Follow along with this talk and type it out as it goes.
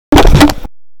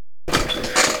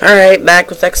Alright,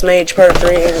 back with xmage part 3.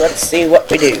 Let's see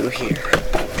what we do here.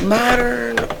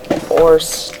 Modern or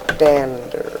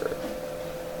standard?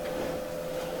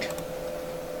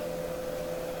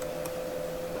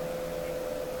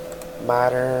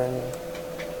 Modern.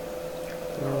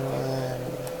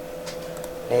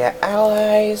 They got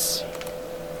allies.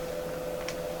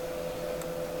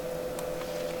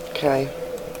 Okay.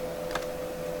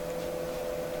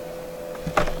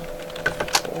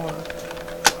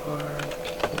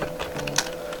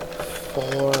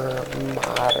 For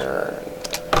modern.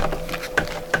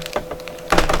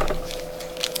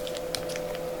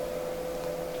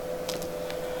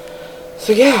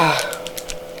 So yeah.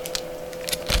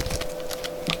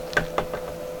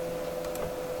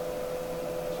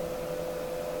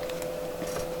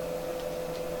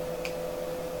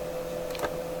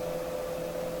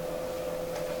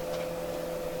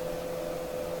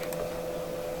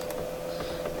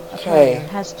 Okay.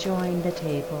 Has joined the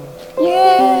table.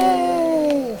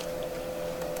 Yay!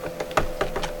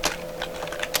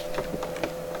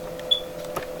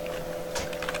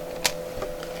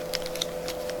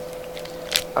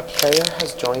 A player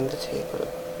has joined the table.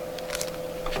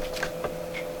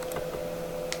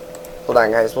 Hold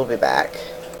on, guys. We'll be back.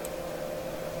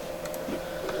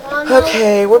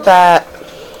 Okay, we're back.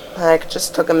 Like,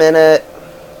 just took a minute.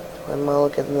 Am I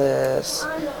looking at this?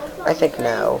 I think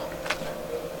no.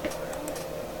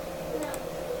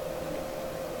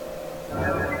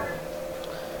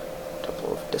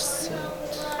 Double of deceit.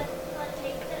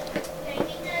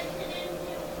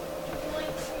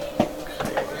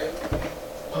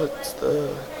 What's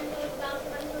the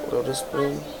Lotus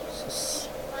Bloom?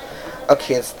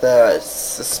 Okay, it's the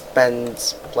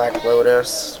Suspend Black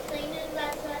Lotus.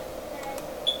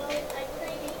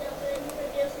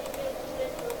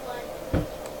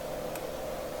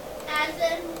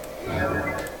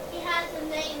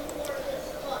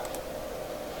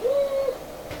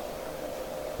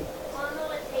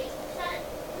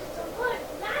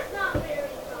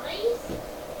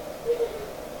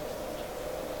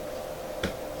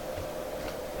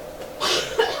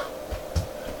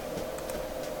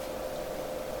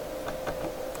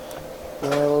 No,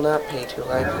 I will not pay 2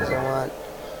 life because I want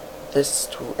this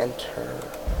to enter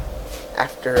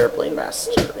after Blade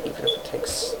Master, even if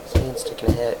it means taking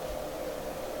a hit.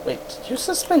 Wait, did you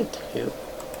suspend 2?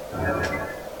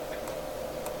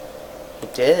 You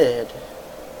did.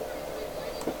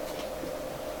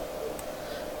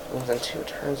 Within 2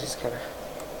 turns, he's gonna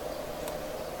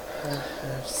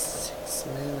have 6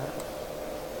 mana.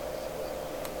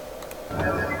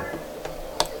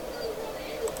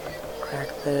 Crack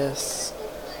this.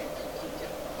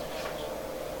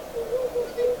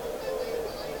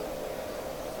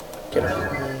 Get a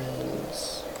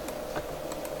Flames.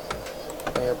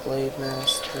 Play a Blade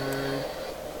Master.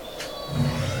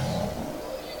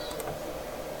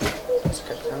 Does it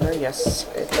get counter? Yes,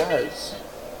 it does.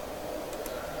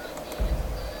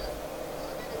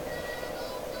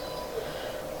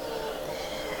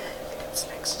 What's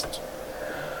next?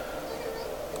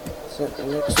 Is it the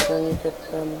next turn you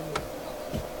get them?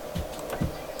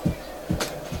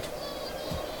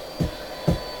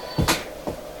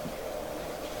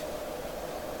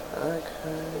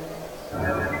 Okay.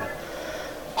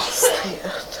 Stay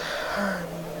at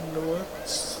hand.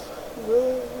 What's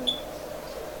this?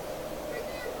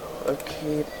 A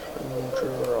keep and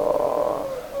draw.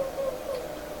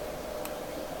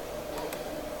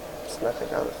 There's nothing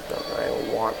on the field that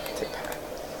I want to pass.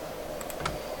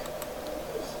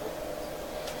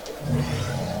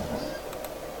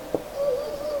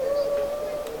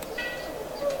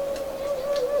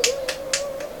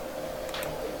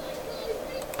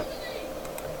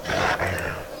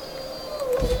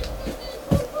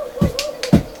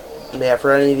 Yeah,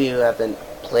 for any of you who haven't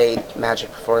played Magic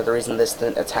before, the reason this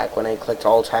didn't attack when I clicked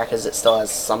all attack is it still has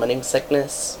summoning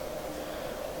sickness.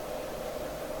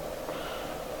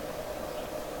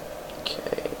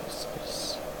 Okay, so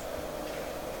it's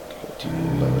going to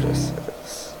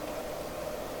Lotuses.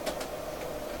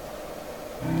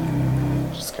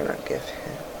 Just gonna give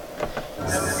him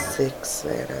 6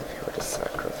 mana if you were to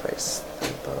sacrifice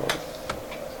them both.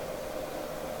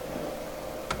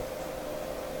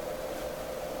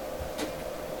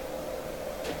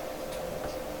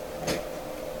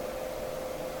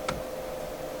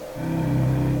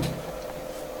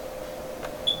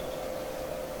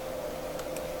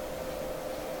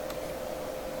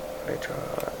 I draw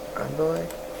Envoy.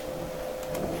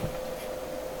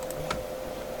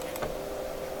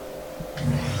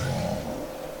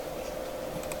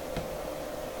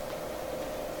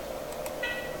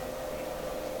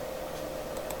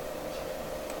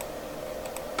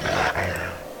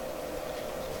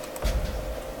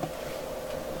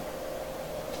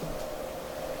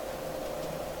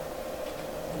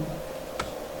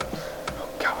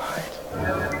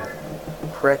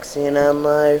 Rexian on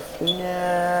life.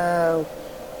 No.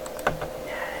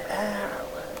 Ow.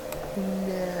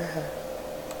 No.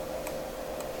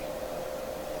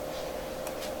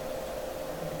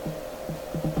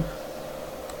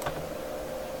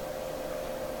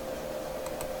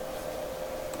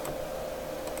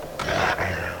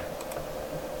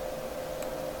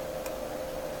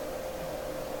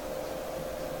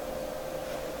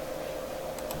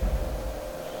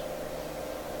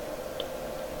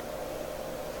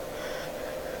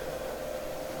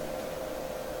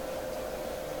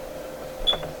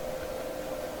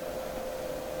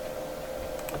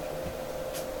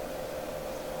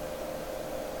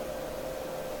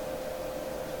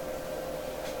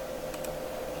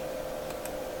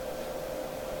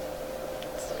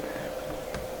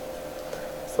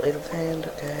 Sleight of hand,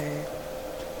 okay.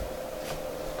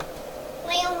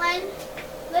 Leland,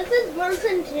 this is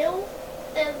version 2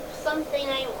 of something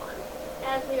I want.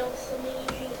 As we also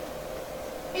need.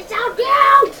 It's out!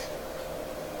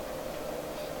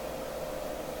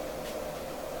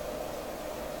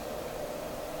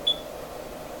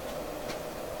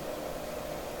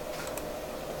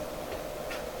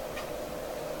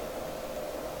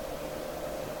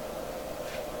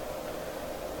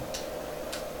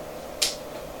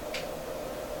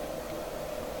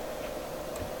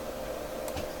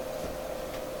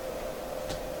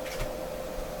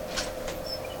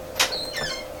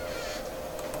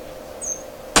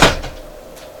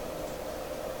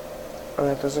 Oh,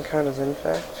 that doesn't count as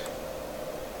infect?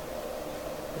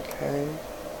 Okay.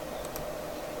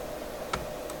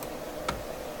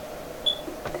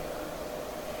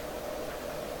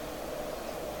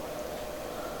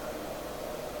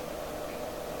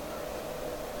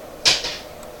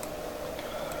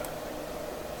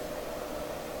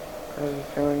 I have a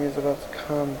feeling he's about to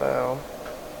combo.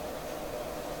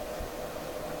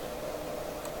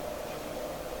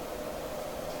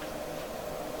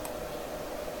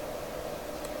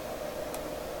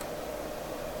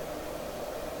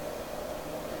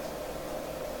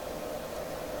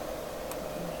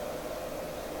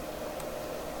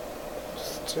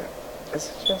 Is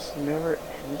it just never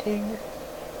ending?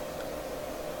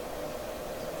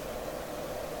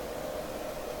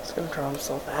 He's gonna draw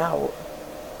himself out.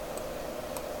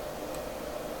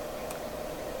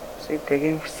 Is he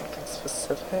digging for something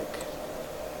specific?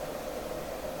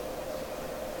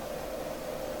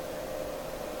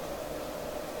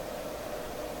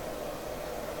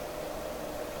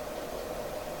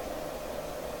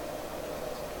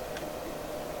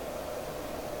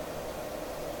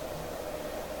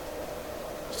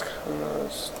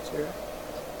 Dude.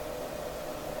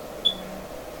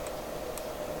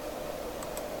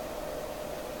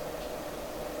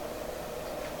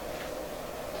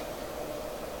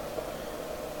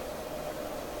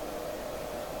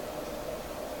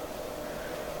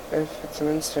 If it's an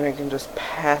instant, I can just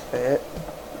path it.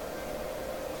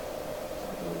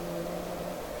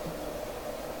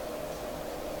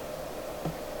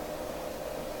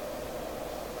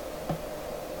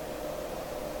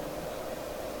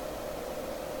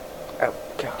 Oh,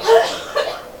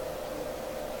 God.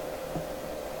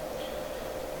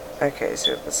 Okay,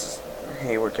 so this is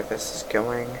Hayward, if this is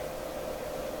going.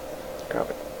 Grab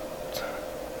it.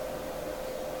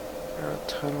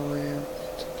 Tunnel lamp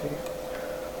to do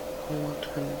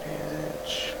 120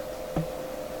 damage.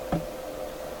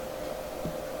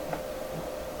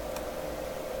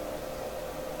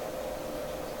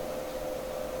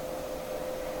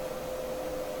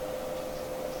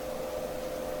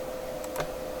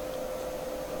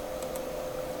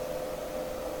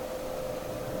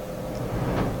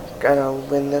 Gotta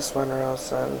win this one or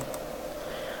else I'm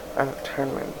out of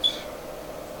tournament.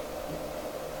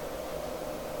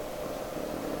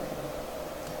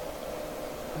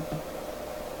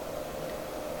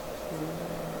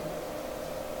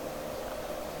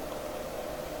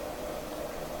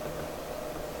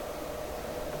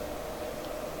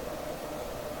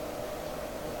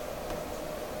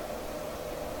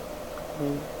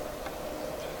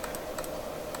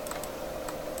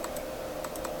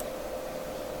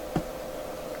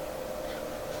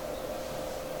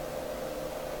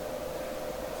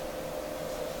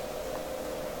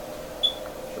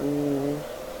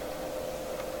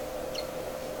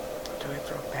 Do I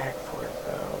throw back for it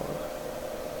though?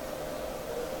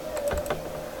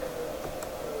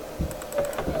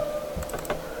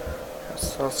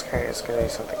 Soul Sky is gonna be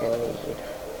something I need.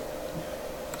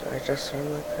 Do I just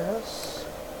run like this?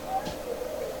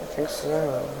 I think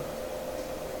so.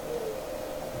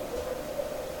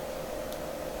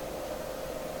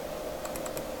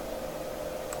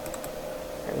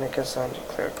 And I guess on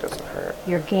cleric doesn't hurt.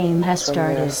 Your game has From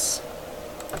started. this.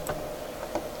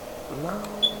 No.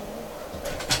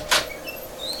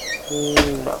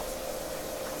 No.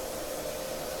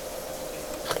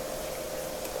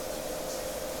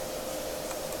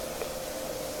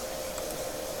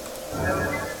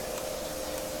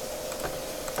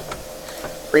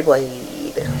 Free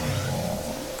blade.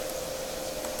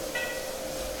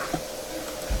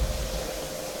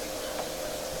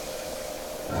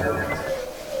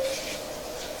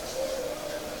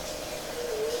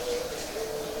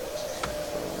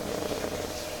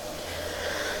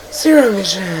 Zero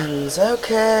missions.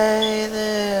 Okay,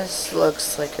 this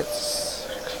looks like it's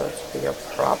going to be a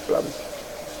problem.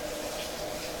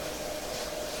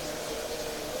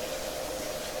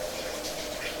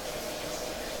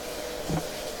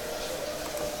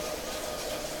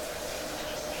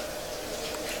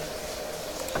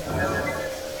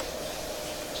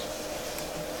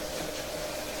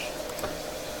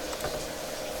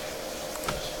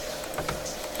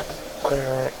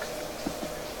 Cleric.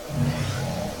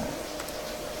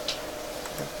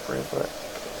 Bracelet.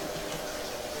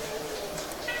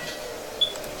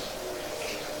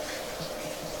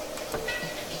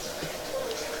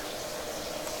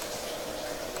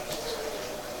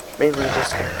 Maybe we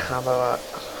just get a combo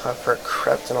for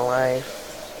Crept in a Life.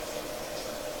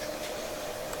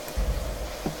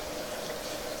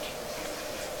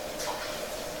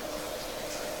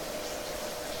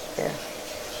 Yeah.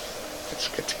 Let's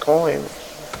get you going.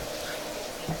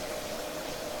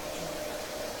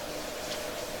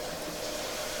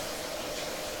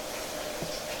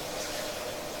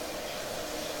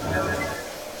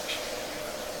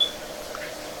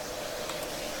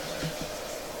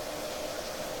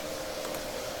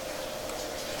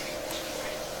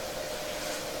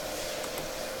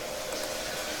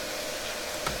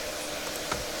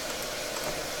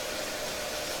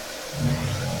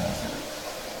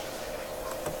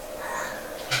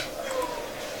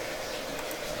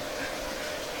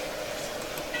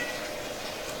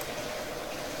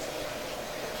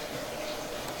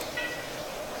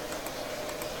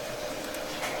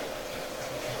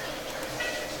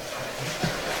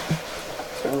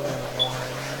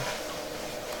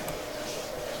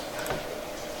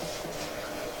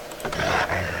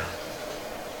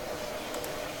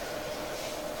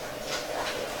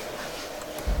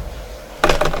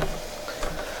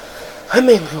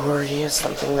 Humming glory is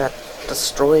something that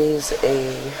destroys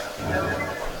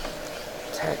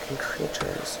attacking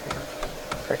creatures.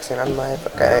 Fixing on life,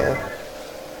 okay.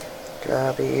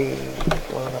 Gonna be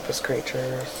blowing up his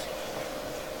creatures.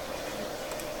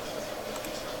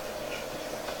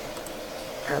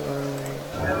 Alloy.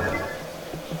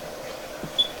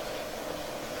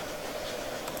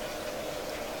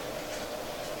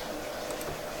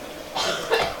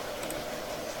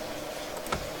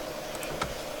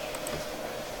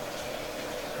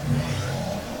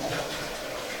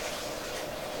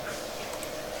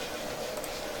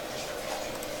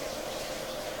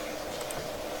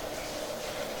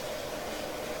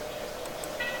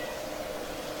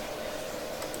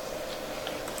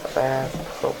 Bad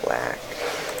pro black.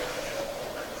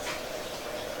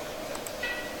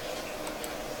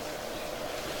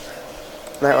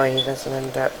 That way he doesn't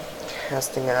end up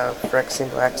casting a Phyrexian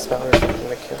black spell or something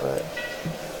to kill it.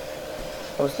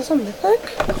 Oh, is this a mythic?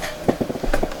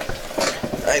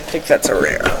 I think that's a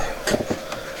rare.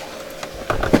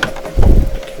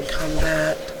 We can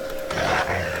combat.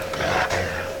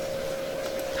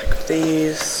 Attack with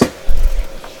these.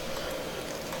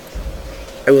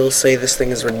 I will say this thing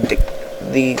is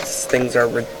these things are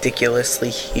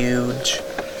ridiculously huge.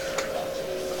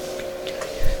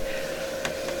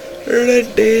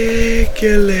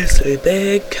 Ridiculously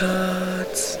big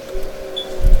cards.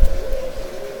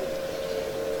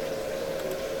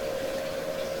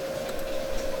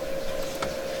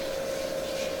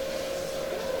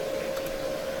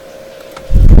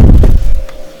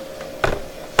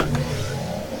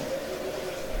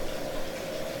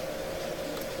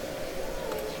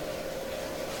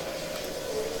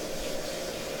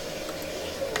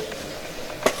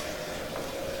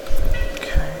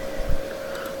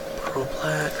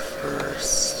 Black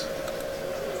first.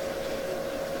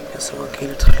 Guess I'll gain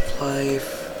a ton of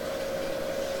life.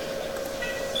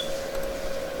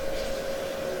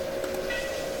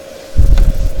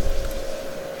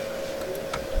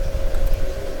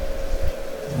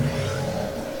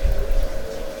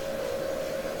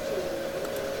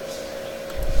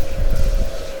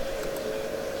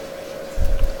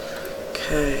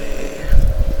 Okay.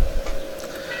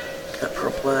 Got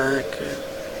pro black.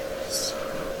 So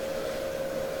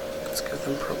let's give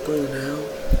them pro blue now.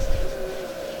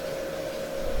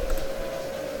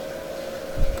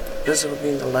 This will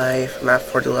be the life, map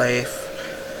for the life.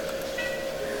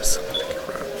 Someone can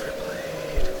run for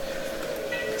blade.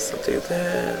 So I'll do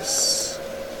this.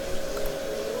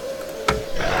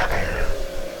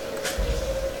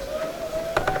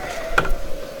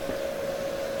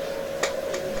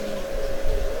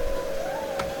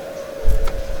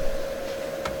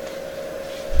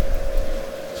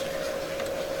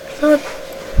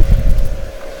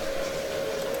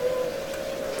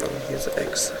 Here's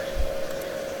X.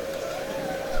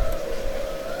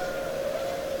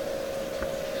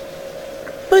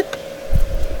 But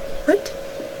what?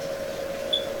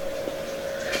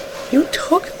 You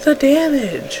took the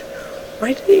damage.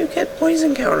 Why did you get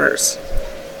poison counters?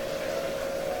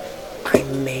 I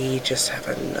may just have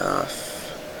enough.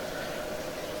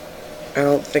 I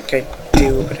don't think I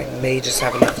do, but I may just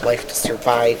have enough life to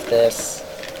survive this.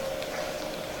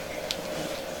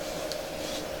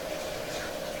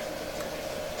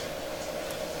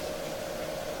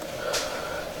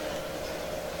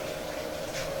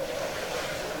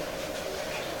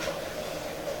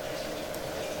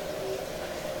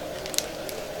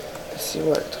 Let's see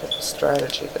what type of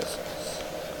strategy this is.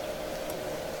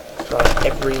 Draw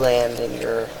every land in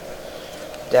your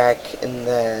deck and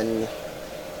then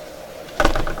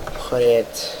put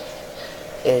it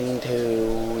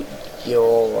into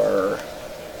your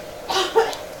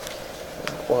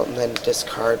well, and then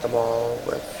discard them all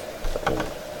with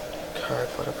card,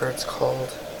 whatever it's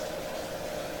called.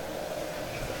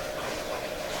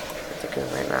 I think I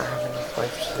might not have enough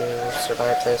life to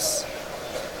survive this.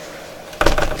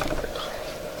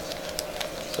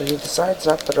 So he decides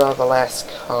not to draw the last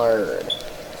card.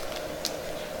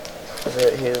 Is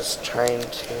it he's trying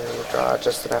to draw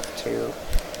just enough to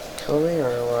kill me,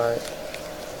 or what?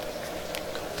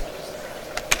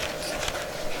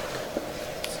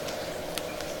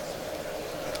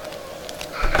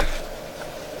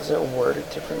 Is it worded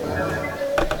differently?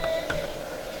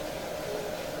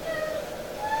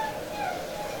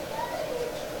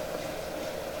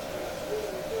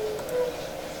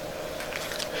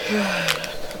 I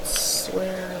could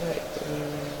swear that.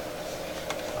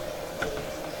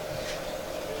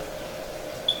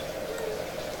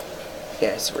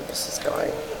 Yeah, I see where this is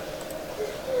going.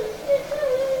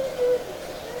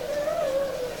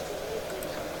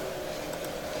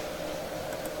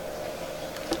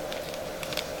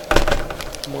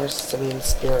 More Simian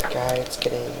Spirit Guides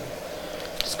getting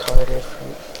discarded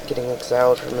from getting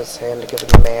exiled from his hand to give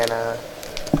him mana.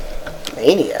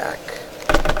 Maniac.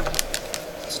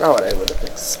 It's not what I would have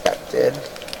expected.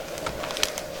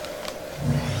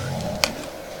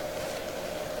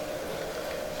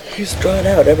 He's drawn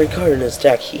out every card in his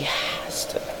deck. He has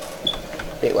to.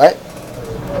 Wait, what?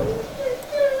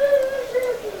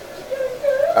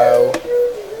 Oh.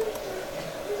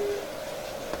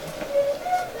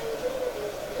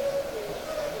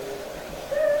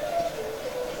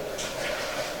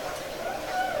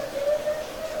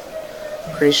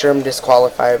 Pretty sure I'm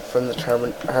disqualified from the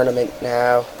tournament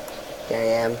now. Yeah, I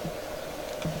am.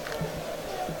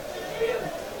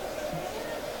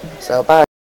 So, bye.